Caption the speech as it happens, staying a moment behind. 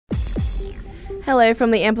Hello from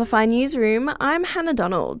the Amplify newsroom, I'm Hannah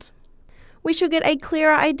Donald. We should get a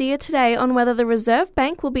clearer idea today on whether the Reserve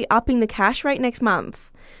Bank will be upping the cash rate next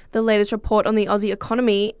month. The latest report on the Aussie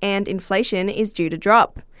economy and inflation is due to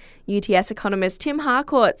drop. UTS economist Tim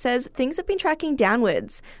Harcourt says things have been tracking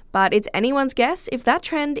downwards, but it's anyone's guess if that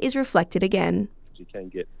trend is reflected again. You can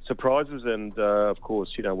get surprises and, of course,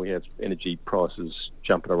 we have energy prices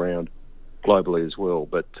jumping around globally as well.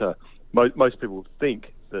 But most people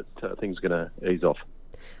think that things are going to ease off.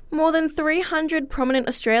 More than 300 prominent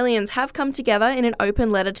Australians have come together in an open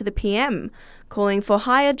letter to the PM, calling for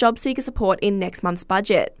higher job seeker support in next month's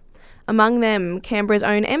budget. Among them, Canberra's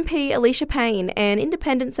own MP Alicia Payne and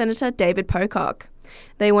Independent Senator David Pocock.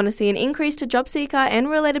 They want to see an increase to job seeker and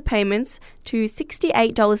related payments to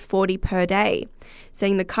 $68.40 per day,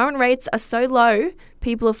 saying the current rates are so low,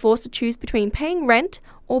 people are forced to choose between paying rent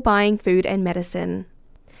or buying food and medicine.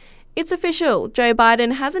 It's official. Joe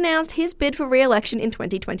Biden has announced his bid for re-election in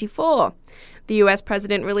 2024. The US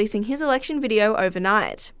president releasing his election video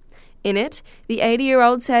overnight. In it, the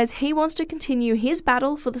 80-year-old says he wants to continue his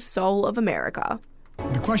battle for the soul of America.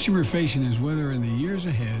 The question we're facing is whether in the years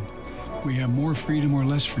ahead we have more freedom or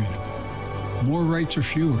less freedom, more rights or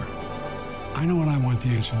fewer. I know what I want the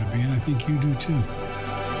answer to be, and I think you do too.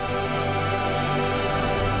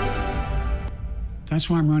 That's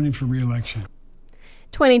why I'm running for re-election.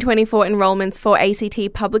 2024 enrolments for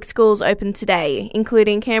ACT public schools opened today,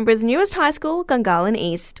 including Canberra's newest high school, Gungahlin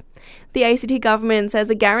East. The ACT government says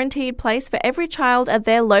a guaranteed place for every child at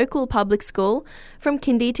their local public school from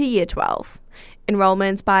kindy to year 12.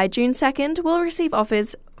 Enrolments by June 2nd will receive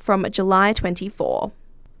offers from July 24.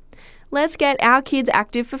 Let's get our kids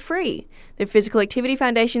active for free. The Physical Activity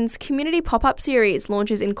Foundation's community pop-up series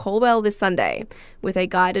launches in Caldwell this Sunday, with a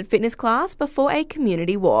guided fitness class before a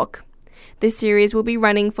community walk. This series will be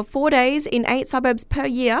running for 4 days in 8 suburbs per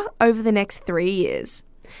year over the next 3 years.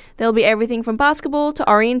 There'll be everything from basketball to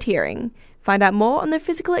orienteering. Find out more on the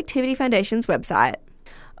Physical Activity Foundation's website.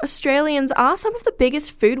 Australians are some of the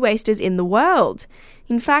biggest food wasters in the world.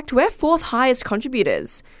 In fact, we're 4th highest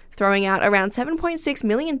contributors, throwing out around 7.6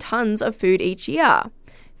 million tonnes of food each year.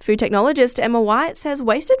 Food technologist Emma White says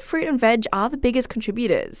wasted fruit and veg are the biggest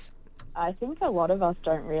contributors. I think a lot of us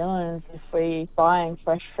don't realise if we're buying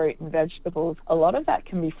fresh fruit and vegetables, a lot of that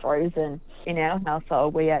can be frozen. In our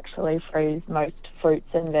household, we actually freeze most fruits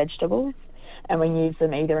and vegetables, and we use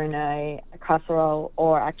them either in a casserole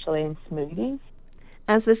or actually in smoothies.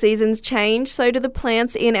 As the seasons change, so do the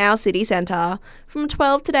plants in our city centre. From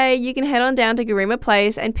 12 today, you can head on down to Garima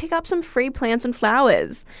Place and pick up some free plants and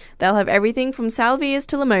flowers. They'll have everything from salvias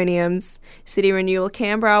to limoniums. City Renewal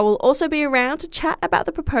Canberra will also be around to chat about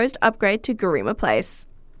the proposed upgrade to Garima Place.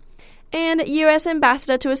 And US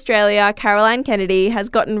Ambassador to Australia, Caroline Kennedy, has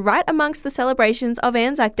gotten right amongst the celebrations of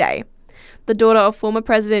Anzac Day. The daughter of former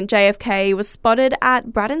President JFK was spotted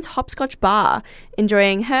at Braddon's Hopscotch Bar,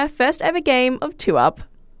 enjoying her first ever game of 2-Up.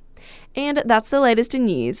 And that's the latest in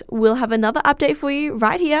news. We'll have another update for you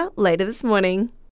right here later this morning.